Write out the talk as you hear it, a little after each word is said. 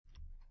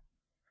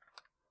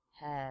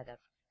had a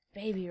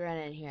baby run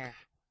in here.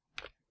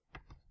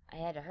 I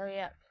had to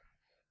hurry up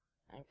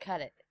and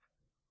cut it.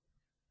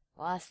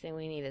 The last thing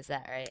we need is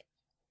that, right?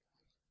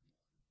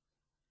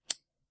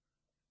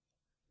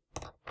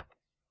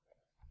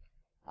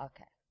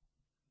 Okay.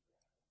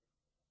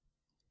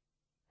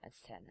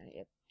 That's 10, right?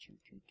 Yep.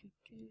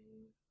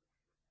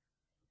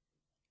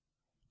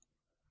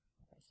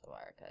 Where's the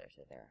wire cutters?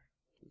 Are there?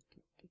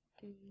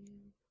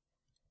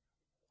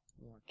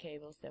 More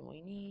cables than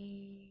we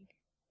need.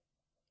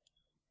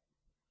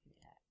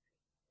 Yeah.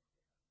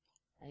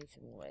 I need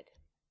some wood.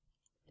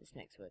 This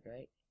makes wood,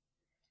 right?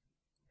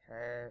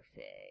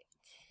 Perfect.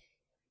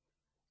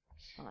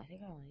 Oh, I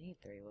think I only need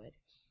 3 wood.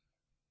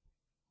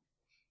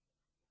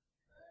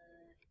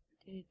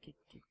 I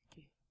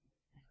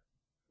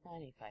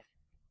need 5.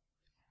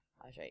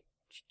 I was right.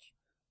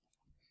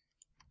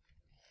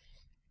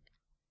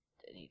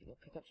 I need to go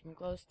pick up some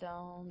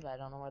glowstone, but I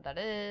don't know where that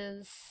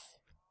is.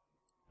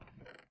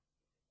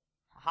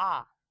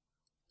 Haha!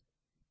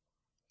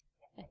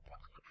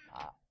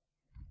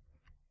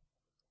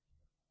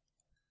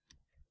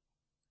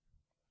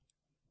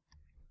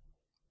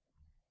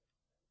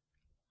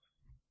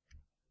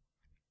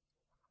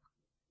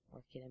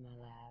 Working in my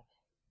lab.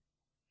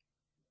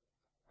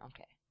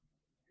 Okay.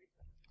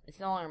 It's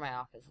no longer my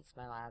office, it's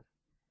my lab.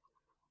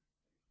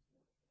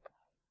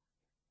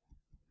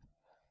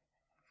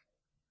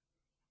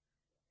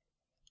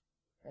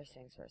 First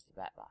things first, the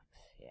bat box.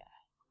 Yeah.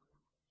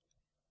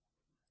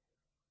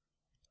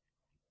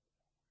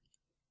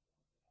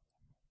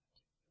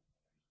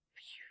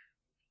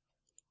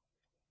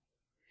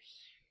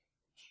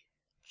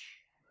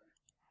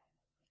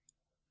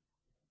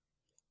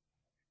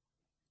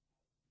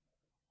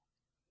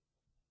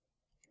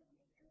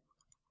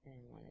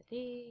 And one of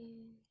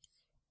these.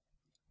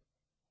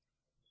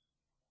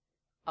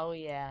 Oh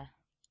yeah.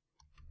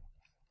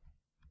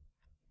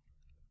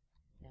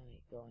 Now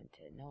we go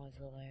into Noah's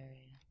little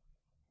area.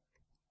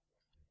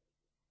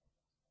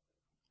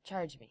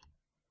 Charge me.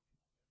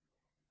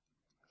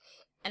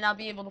 And I'll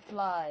be able to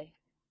fly.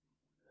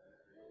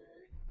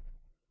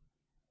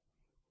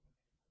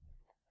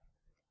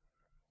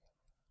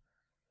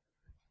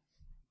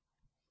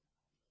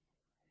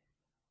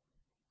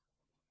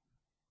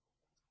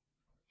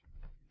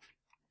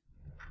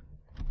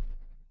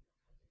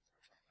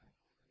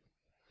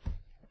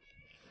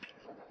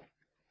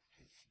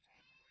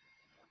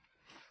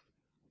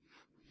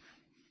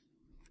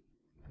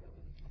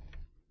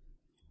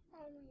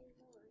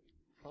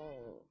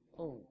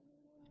 Oh.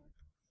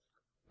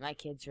 My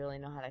kids really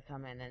know how to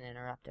come in and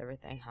interrupt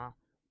everything, huh?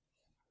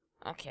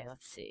 Okay,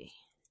 let's see.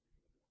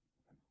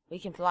 We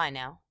can fly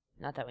now.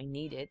 Not that we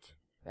need it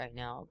right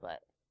now,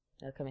 but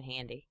it'll come in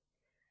handy.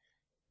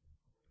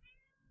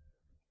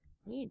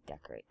 We need to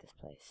decorate this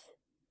place.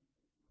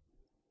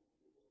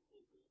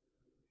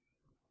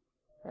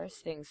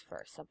 First things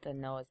first,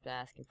 something Noah's been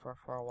asking for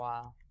a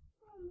while.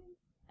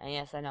 And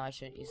yes, I know I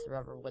shouldn't use the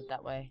rubber wood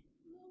that way.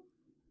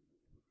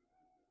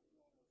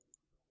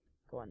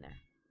 Go in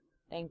there.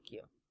 Thank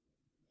you.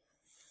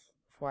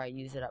 Before I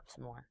use it up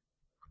some more.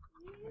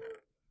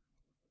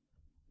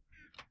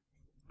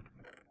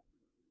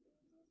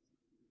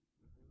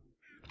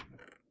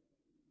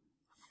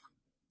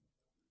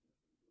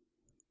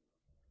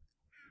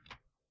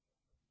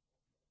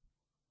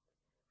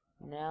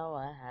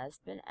 Noah has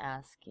been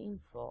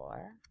asking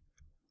for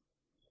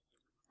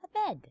a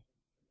bed.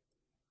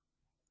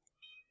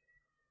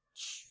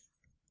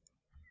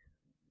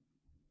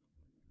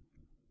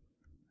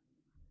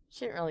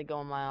 Shouldn't really go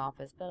in my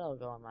office, but it'll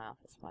go in my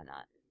office. Why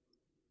not?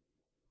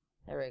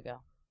 There we go.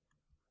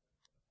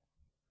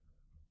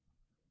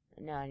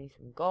 And now I need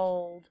some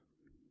gold.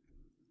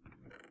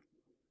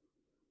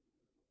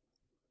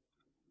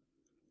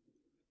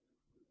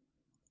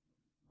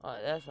 Oh,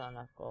 that's not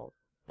enough gold.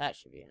 That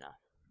should be enough.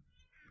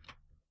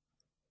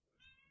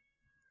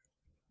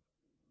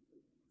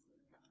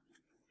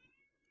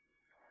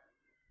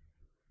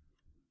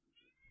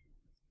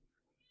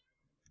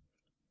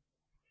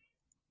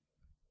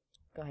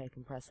 Go ahead and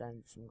compress that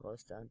into some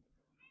glowstone.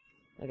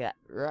 Look at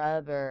that.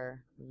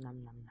 Rubber. Nom, nom,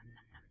 nom, nom, nom.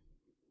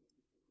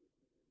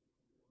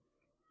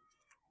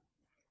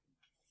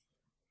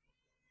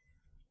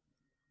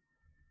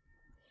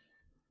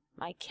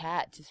 My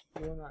cat just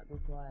will not be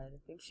quiet. I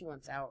think she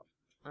wants out.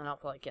 I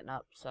don't feel like getting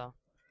up, so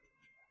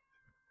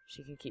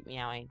she can keep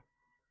meowing.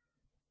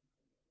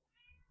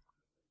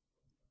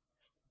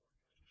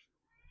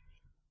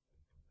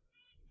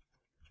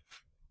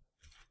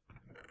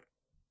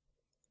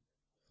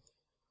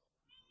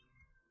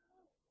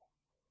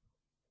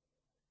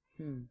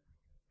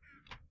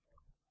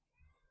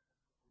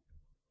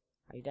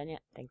 Are you done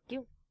yet? Thank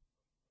you.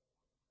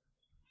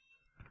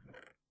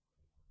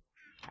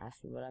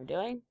 Ask me what I'm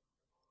doing.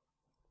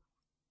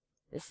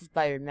 This is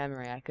by your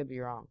memory. I could be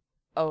wrong.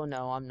 Oh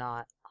no, I'm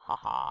not.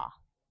 Haha.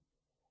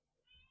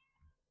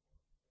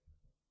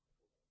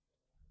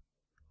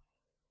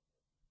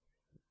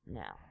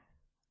 Now,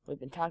 we've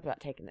been talking about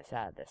taking this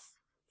out of this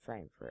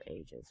frame for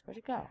ages. Where'd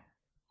it go?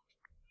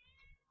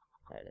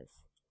 There it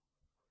is.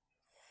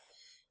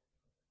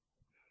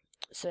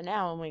 So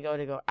now when we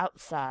go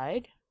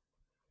outside,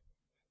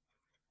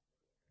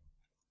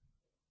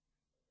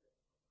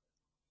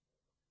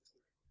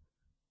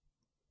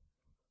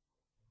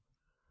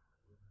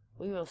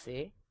 we will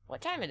see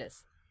what time it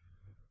is.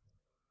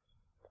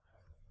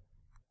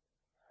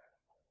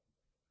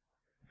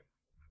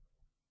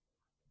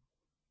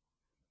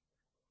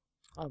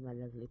 Oh, my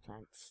lovely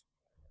plants.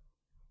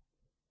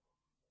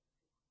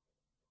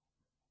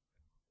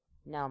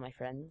 Now, my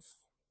friends,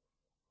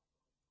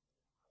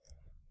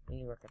 we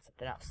need to work on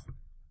something else.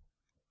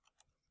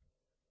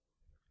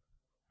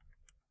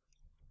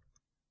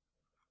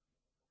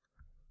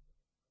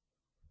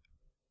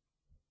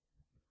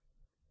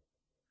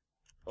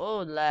 Oh,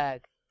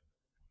 lag.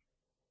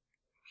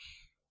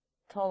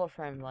 Total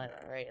frame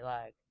rate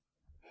lag.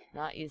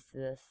 Not used to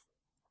this.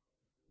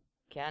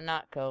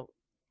 Cannot cope.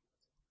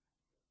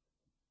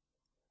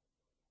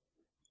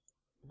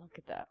 Look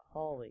at that.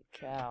 Holy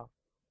cow.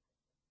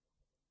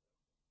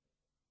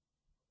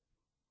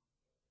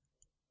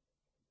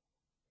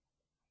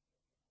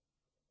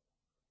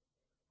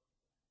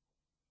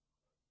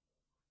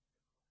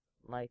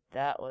 Like,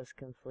 that was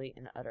complete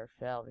and utter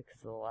fail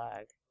because of the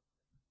lag.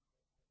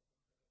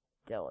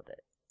 Deal with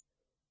it.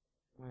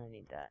 I'm gonna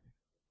need that.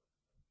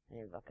 I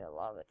need a bucket of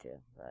lava too,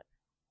 but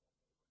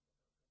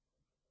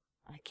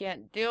I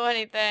can't do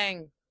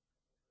anything!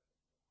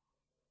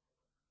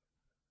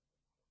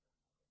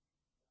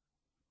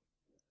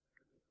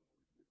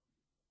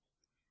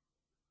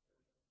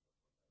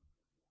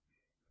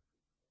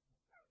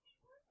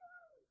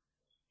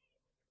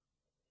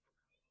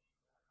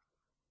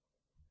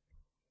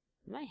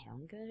 Is my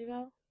helm gonna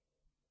go?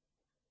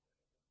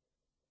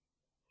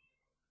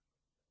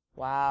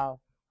 Wow.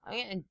 I'm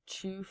getting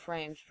 2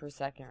 frames per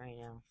second right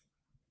now.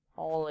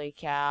 Holy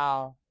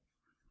cow.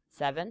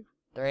 7,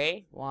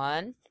 3,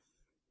 1.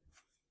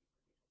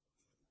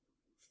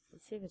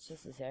 Let's see if it's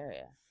just this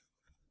area.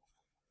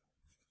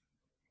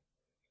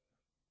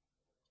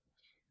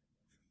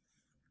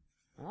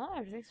 Oh,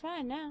 everything's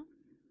fine now.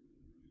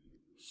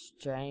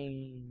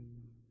 Strange.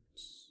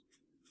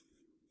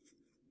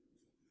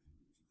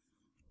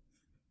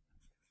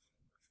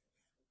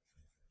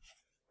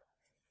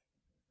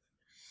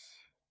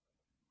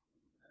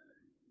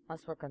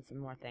 Let's work on some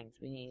more things.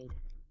 We need...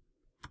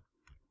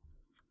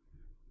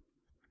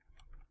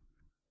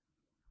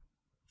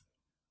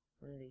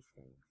 What are these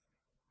things?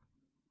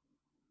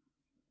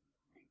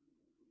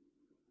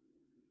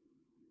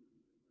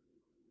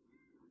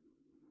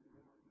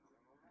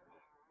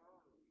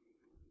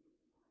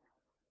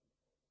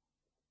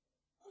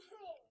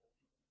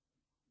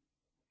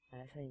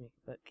 That's how you make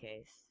a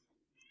bookcase.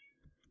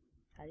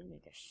 How do you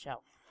make a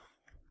shelf?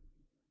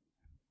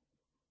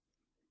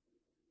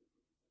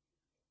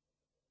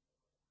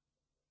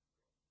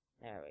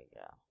 There we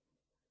go.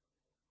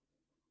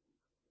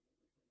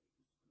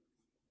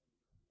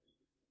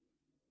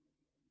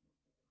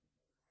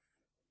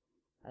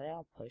 Are they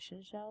all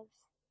potion shelves?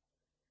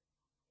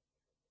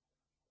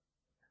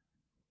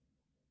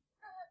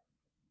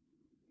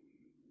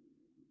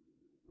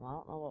 Well, I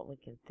don't know what we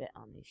can fit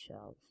on these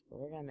shelves, but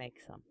we're gonna make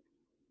some.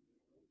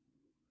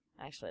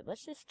 Actually,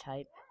 let's just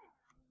type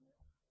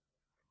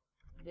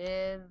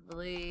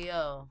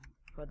Biblio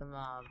for the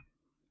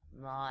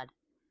mod.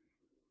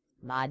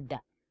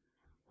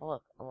 Oh,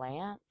 look,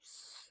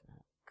 lamps,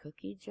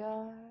 cookie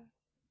jar.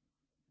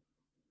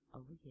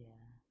 Oh yeah.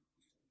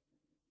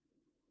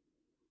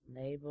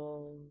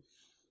 Labels,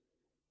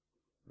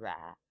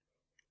 rack,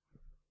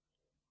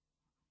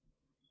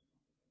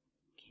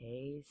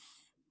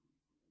 case.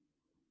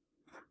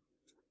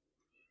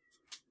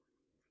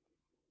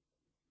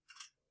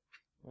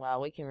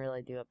 Wow, we can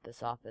really do up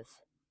this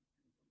office.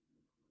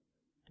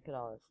 Look at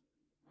all this.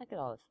 Look at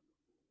all this.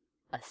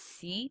 A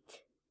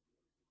seat?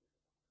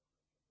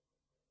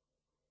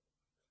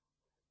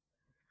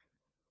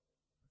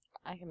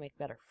 I can make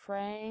better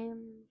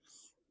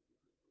frames.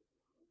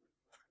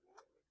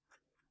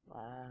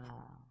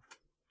 Wow.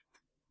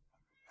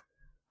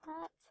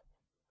 What?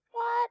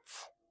 What?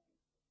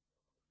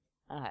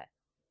 Okay.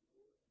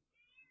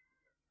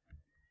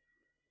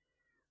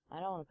 I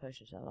don't want to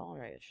push a shelf. I want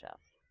a regular shelf.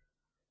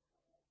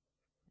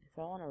 If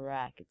I want a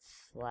rack,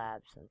 it's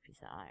slabs on a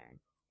piece of iron.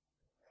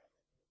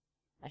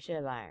 I should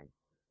have iron.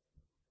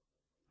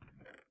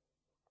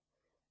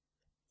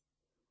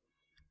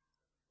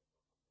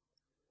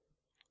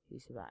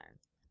 Piece of iron.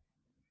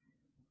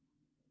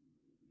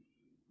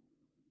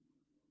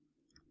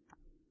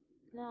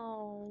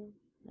 No.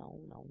 No.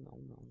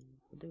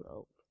 We'll do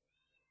oak.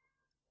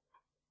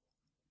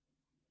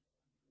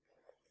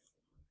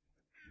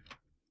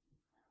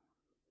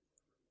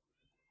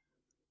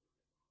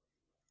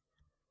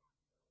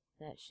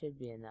 That should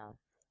be enough.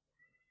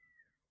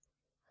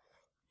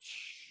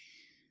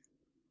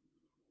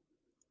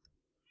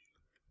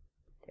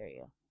 There you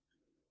go.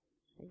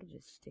 I can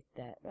just stick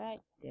that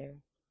right there. There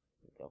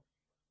we go.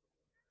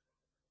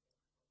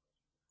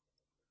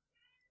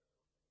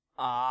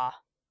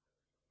 Ah.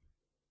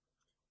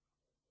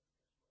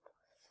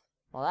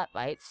 Well, that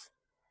bites.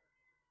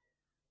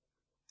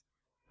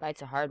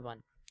 Bite's a hard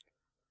one.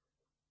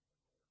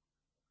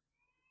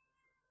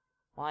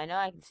 Well, I know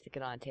I can stick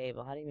it on a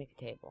table. How do you make a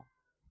table?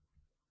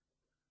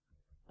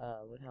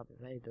 Would help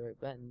if I hit the right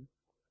button.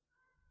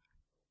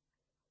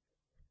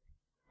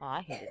 Oh,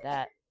 I can do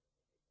that.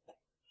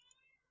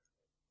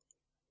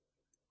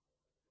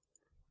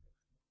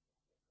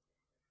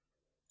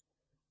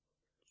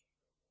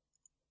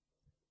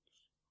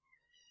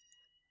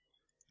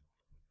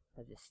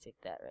 I'll just stick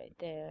that right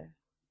there.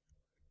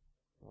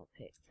 We'll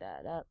pick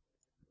that up.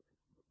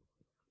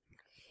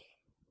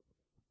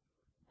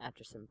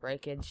 After some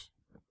breakage.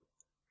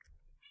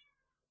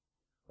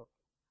 Oh.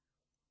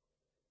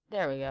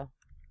 There we go.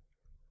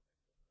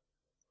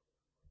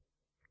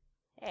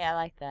 Hey, I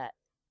like that.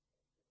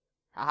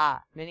 Haha,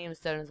 minium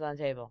stone is on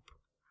the table.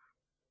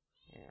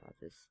 Yeah, I'll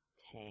just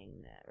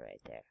hang that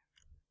right there.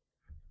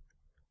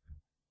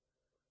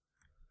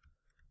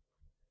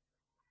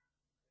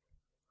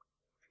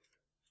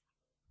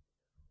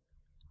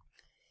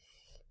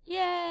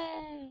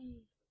 Yay!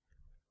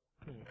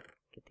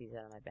 Get these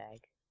out of my bag.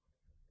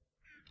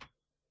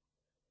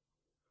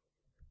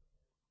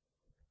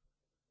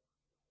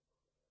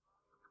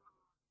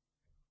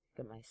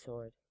 Get my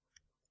sword.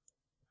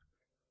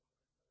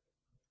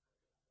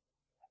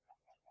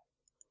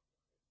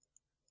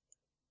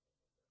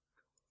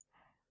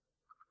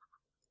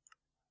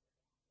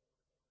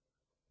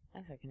 I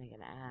think I can make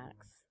an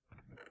axe.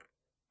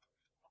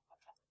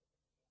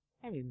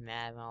 I'd be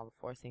mad when all the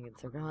forest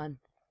ingots are gone.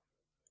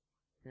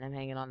 And I'm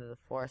hanging onto the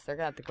forest. They're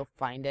gonna have to go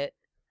find it.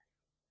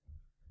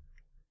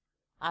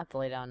 I'll have to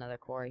lay down another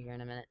quarry here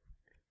in a minute.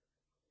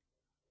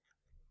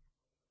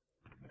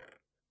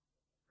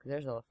 'Cause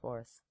there's all the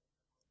forest.